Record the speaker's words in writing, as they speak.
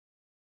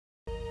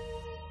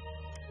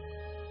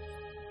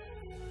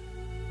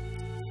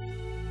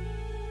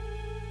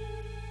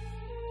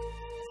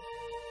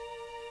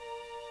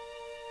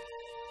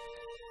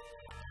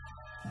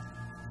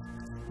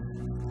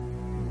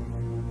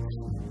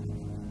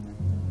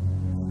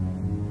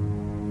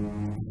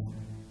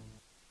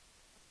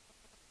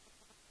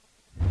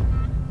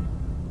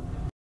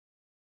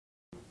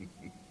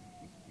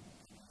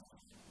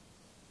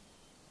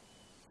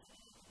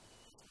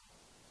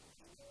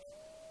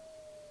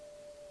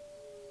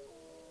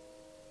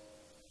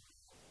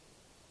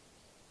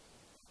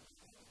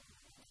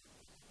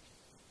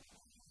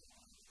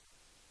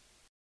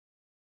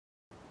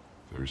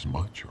there's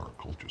much our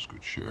cultures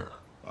could share.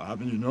 Well,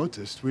 haven't you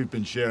noticed? We've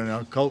been sharing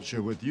our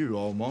culture with you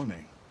all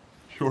morning.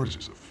 Yours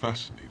is a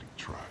fascinating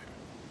tribe.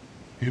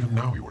 Even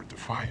now you are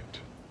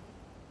defiant.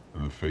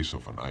 In the face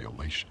of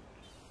annihilation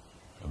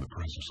and the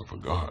presence of a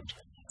god,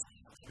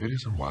 it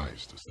isn't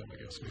wise to stand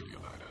against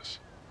Leonidas.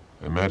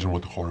 Imagine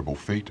what horrible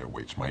fate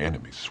awaits my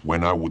enemies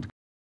when I would...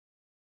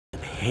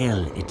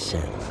 Hell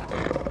itself.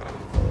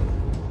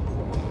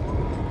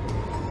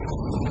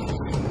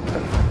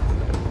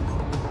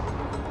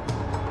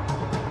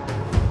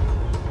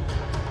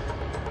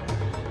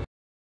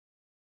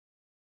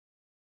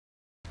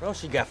 What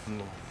else you got for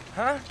me?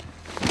 Huh?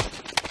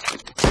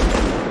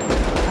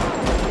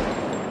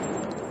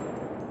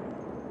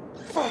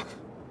 Fuck!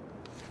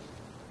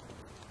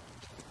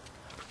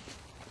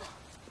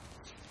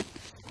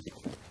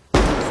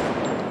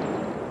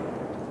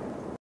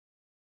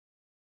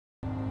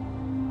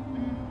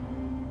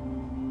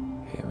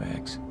 Hey,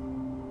 Max.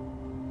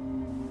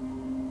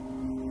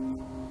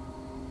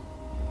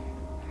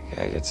 The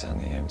guy gets on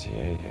the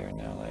MTA here in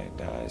LA and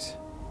dies.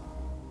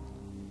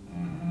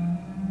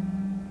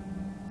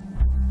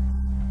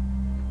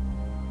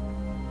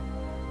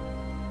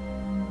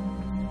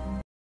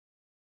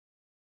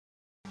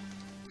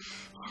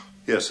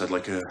 Yes, I'd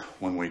like a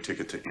one-way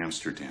ticket to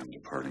Amsterdam,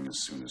 departing as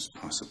soon as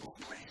possible,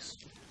 please.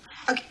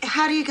 Okay,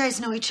 how do you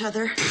guys know each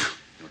other?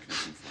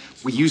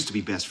 We used to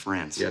be best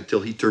friends. Yeah,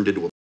 until he turned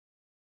into a...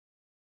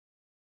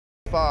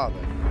 Father,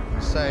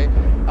 say,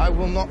 I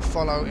will not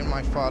follow in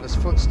my father's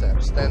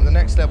footsteps. Then the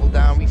next level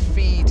down, we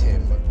feed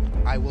him.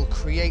 I will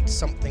create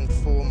something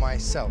for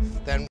myself.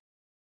 Then...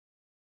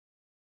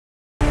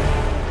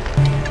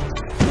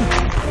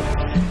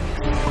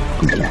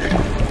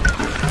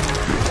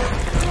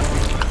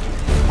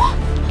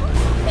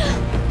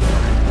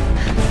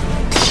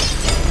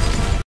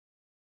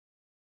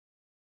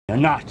 You're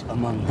not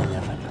among the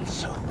 11, and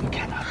so we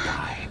cannot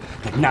die,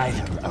 but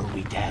neither are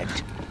we dead.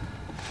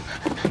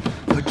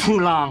 For too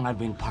long I've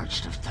been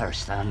parched of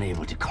thirst and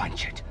unable to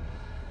quench it.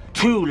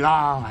 Too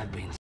long I've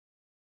been...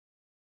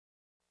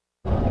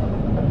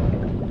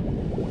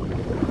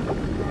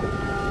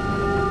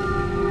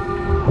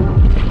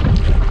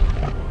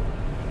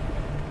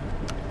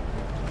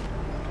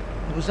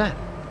 What was that?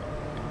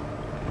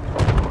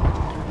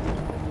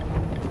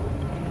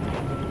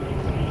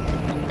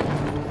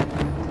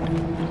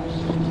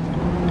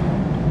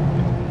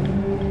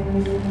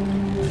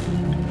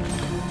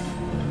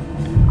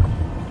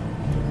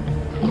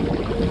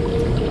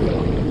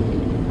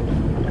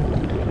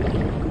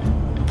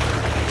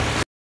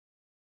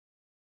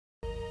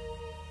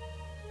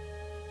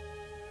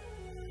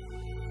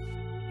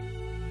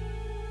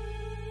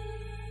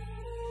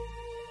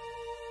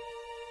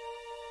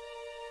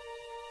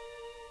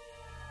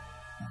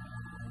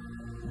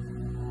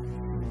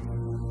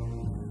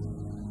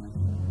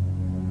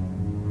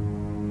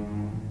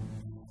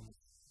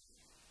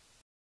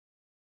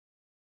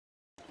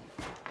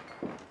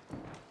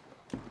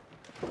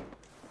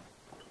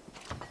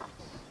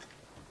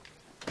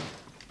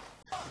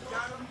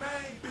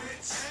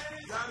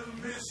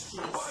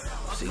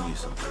 See you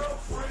sometime.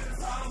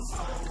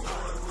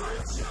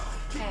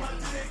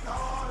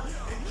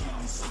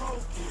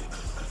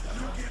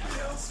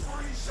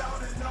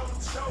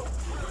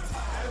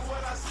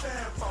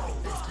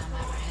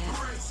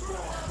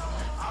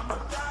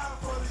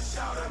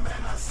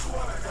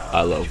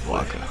 I love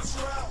Waka.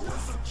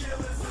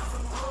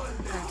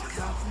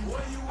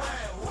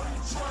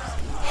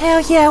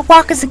 Hell yeah,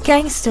 Walker's a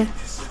gangster.